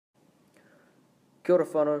Kia ora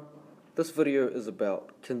whanau. This video is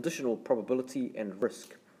about conditional probability and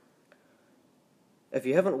risk. If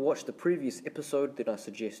you haven't watched the previous episode, then I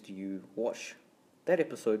suggest you watch that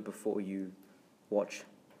episode before you watch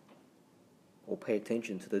or pay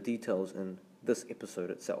attention to the details in this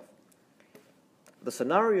episode itself. The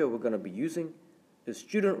scenario we're going to be using is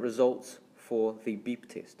student results for the beep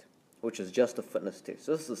test, which is just a fitness test.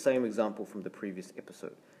 So this is the same example from the previous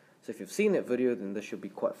episode. So if you've seen that video, then this should be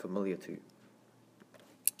quite familiar to you.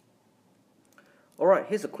 Alright,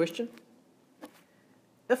 here's a question.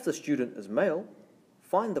 If the student is male,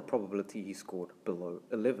 find the probability he scored below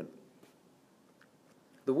 11.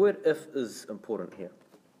 The word if is important here.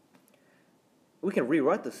 We can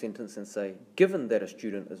rewrite the sentence and say, given that a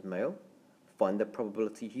student is male, find the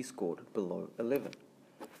probability he scored below 11.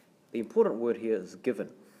 The important word here is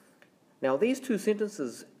given. Now these two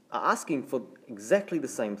sentences are asking for exactly the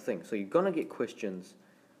same thing, so you're going to get questions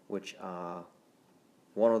which are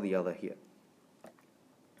one or the other here.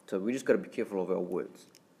 So we just got to be careful of our words.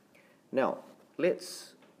 Now,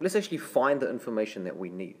 let's actually find the information that we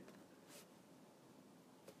need.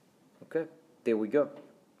 Okay, there we go.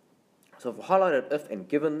 So I've highlighted if and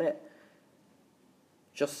given that,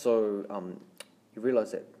 just so you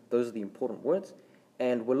realize that those are the important words.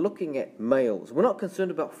 And we're looking at males. We're not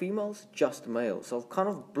concerned about females, just males. So I've kind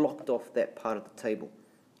of blocked off that part of the table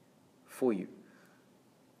for you.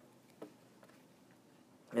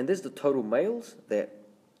 And there's the total males that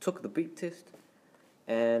took the beep test,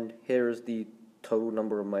 and here is the total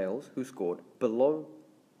number of males who scored below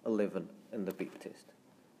 11 in the beep test.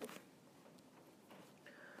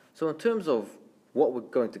 So in terms of what we're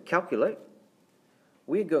going to calculate,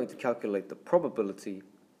 we're going to calculate the probability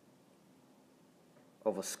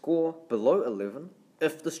of a score below 11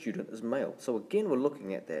 if the student is male. So again, we're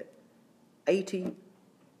looking at that 80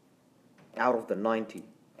 out of the 90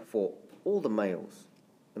 for all the males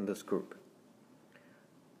in this group.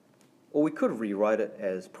 Or we could rewrite it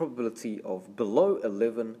as probability of below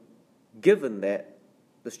 11 given that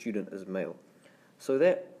the student is male. So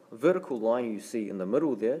that vertical line you see in the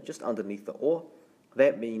middle there, just underneath the or,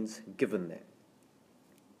 that means given that.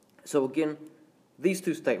 So again, these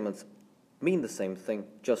two statements mean the same thing,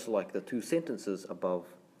 just like the two sentences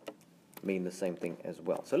above mean the same thing as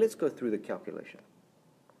well. So let's go through the calculation.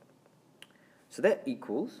 So that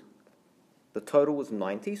equals, the total was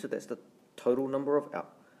 90, so that's the total number of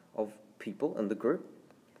people in the group,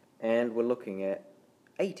 and we're looking at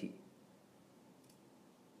 80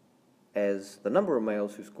 as the number of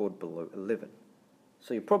males who scored below 11.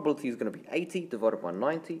 So your probability is going to be 80 divided by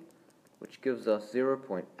 90, which gives us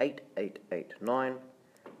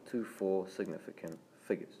 0.888924 significant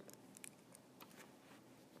figures.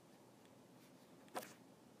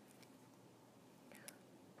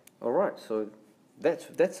 Alright, so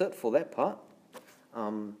that's it for that part.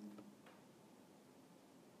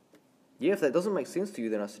 Yeah, if that doesn't make sense to you,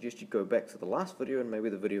 then I suggest you go back to the last video and maybe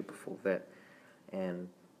the video before that and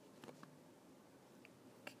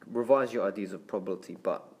revise your ideas of probability.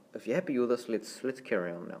 But if you're happy with this, let's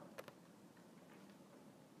carry on now.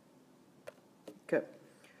 Okay.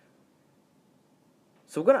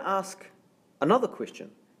 So we're going to ask another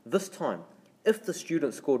question. This time, if the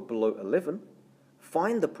student scored below 11,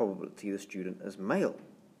 find the probability the student is male.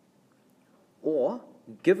 Or,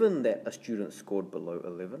 given that a student scored below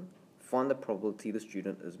 11, find the probability the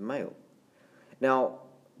student is male. Now,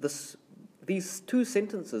 these two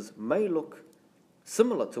sentences may look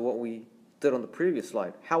similar to what we did on the previous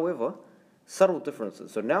slide. However, subtle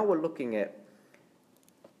differences. So now we're looking at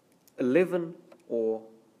 11 or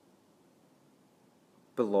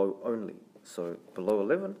below only. So below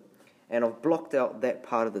 11, and I've blocked out that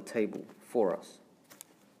part of the table for us.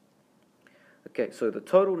 Okay, so the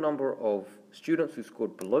total number of students who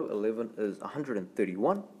scored below 11 is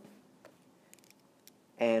 131.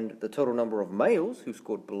 And the total number of males who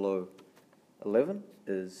scored below 11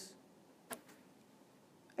 is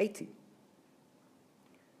 80.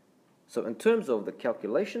 So in terms of the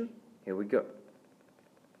calculation, here we go.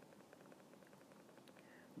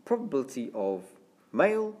 The probability of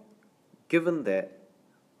male given that,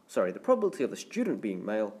 the probability of the student being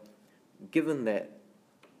male given that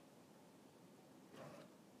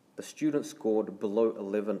the student scored below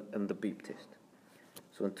 11 in the beep test.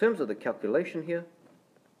 So in terms of the calculation here,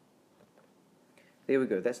 there we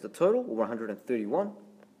go, that's the total, 131,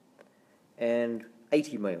 and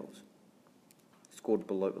 80 males scored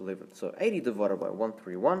below 11. So 80 divided by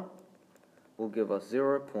 131 will give us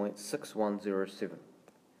 0.6107.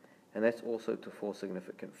 And that's also to four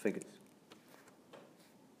significant figures.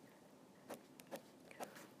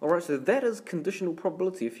 Alright, so that is conditional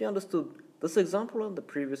probability. If you understood this example and the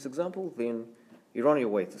previous example, then You're on your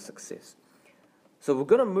way to success. So we're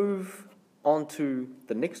going to move on to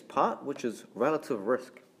the next part, which is relative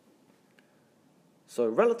risk. So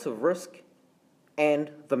relative risk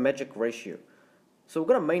and the magic ratio. So we're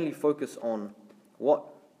going to mainly focus on what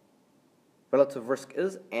relative risk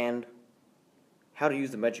is and how to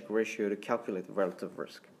use the magic ratio to calculate the relative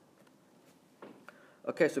risk.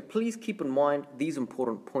 Okay, so please keep in mind these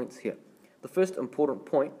important points here. The first important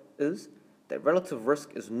point is that relative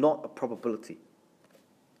risk is not a probability.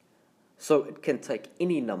 So it can take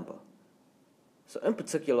any number. So in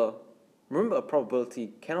particular, remember a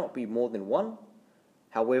probability cannot be more than 1.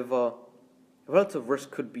 However, relative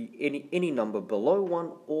risk could be any number below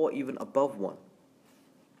 1 or even above 1.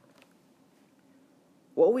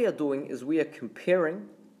 What we are doing is we are comparing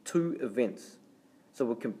two events. So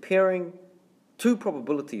we're comparing two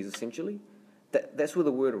probabilities essentially. That's where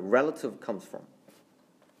the word relative comes from.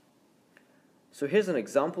 So here's an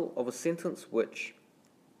example of a sentence which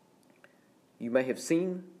you may have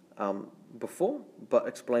seen before, but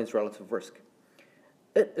explains relative risk.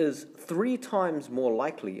 It is 3 times more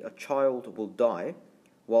likely a child will die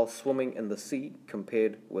while swimming in the sea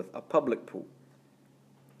compared with a public pool.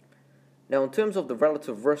 Now, in terms of the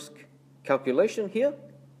relative risk calculation here,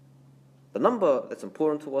 the number that's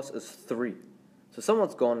important to us is 3. So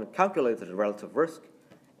someone's gone and calculated the relative risk,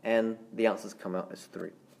 and the answers come out as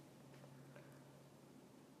 3.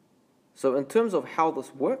 So in terms of how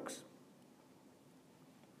this works,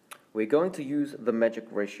 we're going to use the magic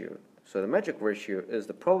ratio. So the magic ratio is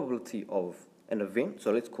the probability of an event,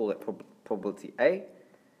 so let's call that probability A,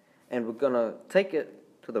 and we're going to take it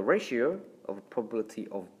to the ratio of a probability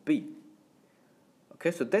of B.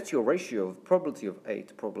 Okay, so that's your ratio of probability of A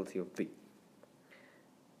to probability of B.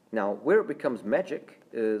 Now, where it becomes magic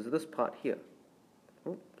is this part here.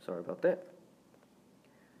 Oh, sorry about that.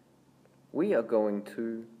 We are going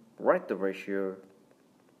to write the ratio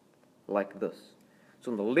like this. So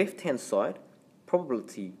on the left-hand side,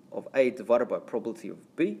 probability of A divided by probability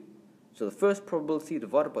of B. So the first probability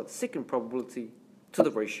divided by the second probability to the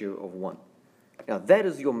ratio of 1. Now that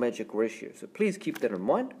is your magic ratio. So please keep that in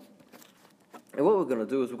mind. And what we're going to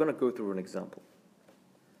do is we're going to go through an example.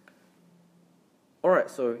 Alright,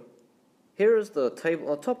 so here is the table.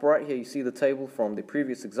 On the top right here you see the table from the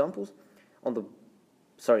previous examples. On the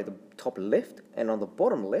top left, and on the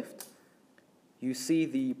bottom left you see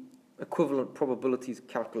the equivalent probabilities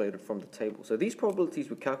calculated from the table. So these probabilities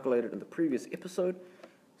were calculated in the previous episode.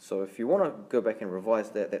 So if you want to go back and revise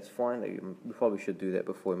that, that's fine. You probably should do that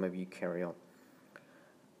before maybe you carry on.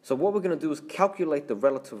 So what we're going to do is calculate the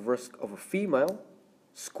relative risk of a female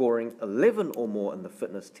scoring 11 or more in the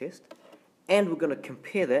fitness test, and we're going to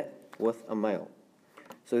compare that with a male.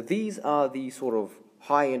 So these are the sort of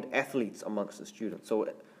high-end athletes amongst the students. So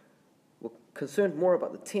we're concerned more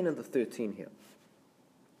about the 10 and the 13 here.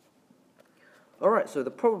 Alright, so the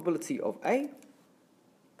probability of A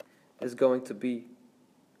is going to be,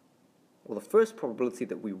 well, the first probability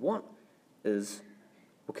that we want is,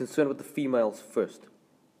 we're concerned with the females first.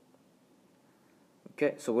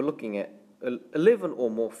 Okay, so we're looking at 11 or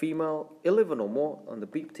more female, 11 or more on the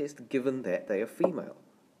beep test, given that they are female.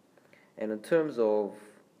 And in terms of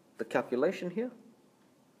the calculation here,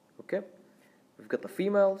 okay, we've got the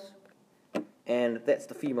females, and that's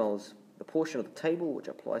the females, the portion of the table which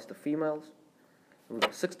applies to females. We've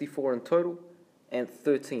got 64 in total, and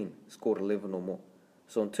 13 scored 11 or more.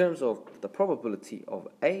 So in terms of the probability of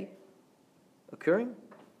A occurring,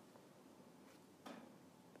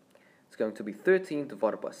 it's going to be 13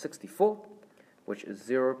 divided by 64, which is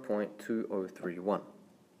 0.2031.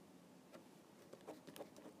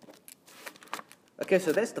 Okay,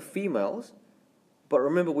 so that's the females, but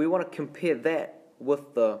remember we want to compare that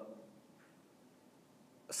with the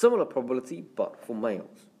similar probability, but for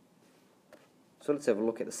males. So let's have a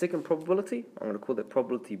look at the second probability. I'm going to call that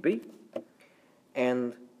probability B.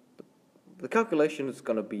 And the calculation is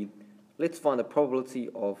going to be, let's find the probability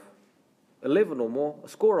of 11 or more, a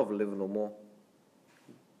score of 11 or more,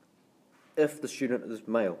 if the student is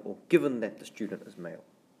male, or given that the student is male.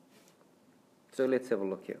 So let's have a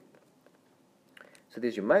look here. So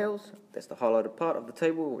there's your males. That's the highlighted part of the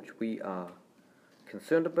table which we are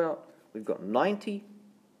concerned about. We've got 90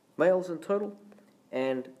 males in total,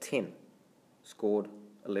 and 10 scored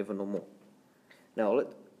 11 or more. Now,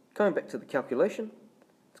 going back to the calculation,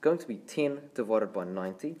 it's going to be 10 divided by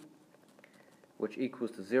 90, which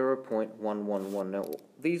equals to 0.111. Now,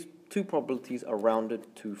 these two probabilities are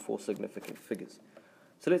rounded to 4 significant figures.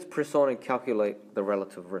 So let's press on and calculate the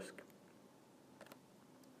relative risk.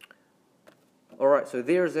 Alright, so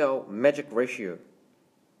there's our magic ratio.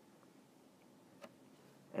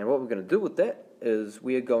 And what we're going to do with that is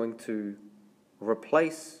we are going to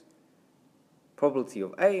replace probability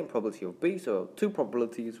of A and probability of B, so two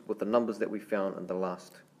probabilities with the numbers that we found in the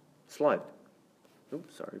last slide.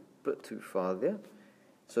 Oops, sorry, a bit too far there.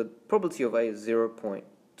 So probability of A is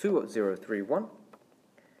 0.2031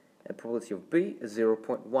 and probability of B is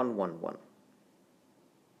 0.1111.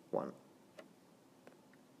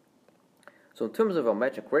 So in terms of our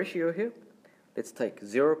magic ratio here, let's take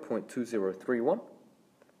 0.2031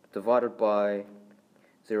 divided by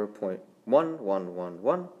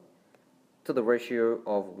 0.1111 to the ratio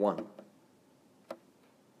of 1.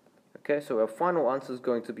 Okay, so our final answer is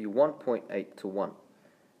going to be 1.8 to 1.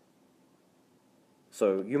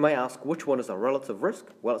 So you may ask, which one is our relative risk?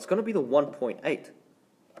 Well, it's going to be the 1.8.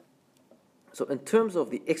 So in terms of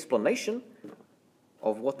the explanation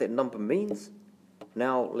of what that number means,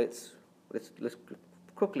 now let's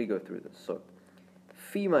quickly go through this. So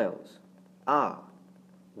females are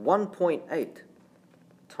 1.8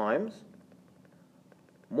 times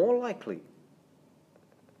more likely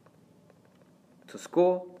to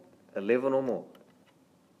score 11 or more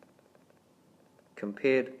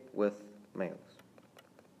compared with males.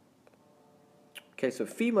 Okay, so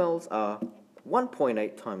females are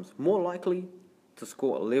 1.8 times more likely to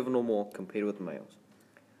score 11 or more compared with males.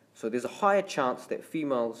 So there's a higher chance that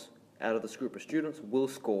females out of this group of students will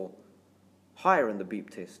score higher in the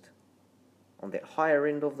beep test on that higher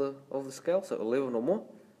end of the scale, so 11 or more,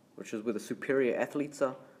 which is where the superior athletes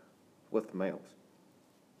are with males.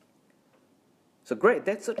 So great,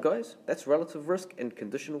 that's it guys. That's relative risk and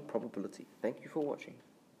conditional probability. Thank you for watching.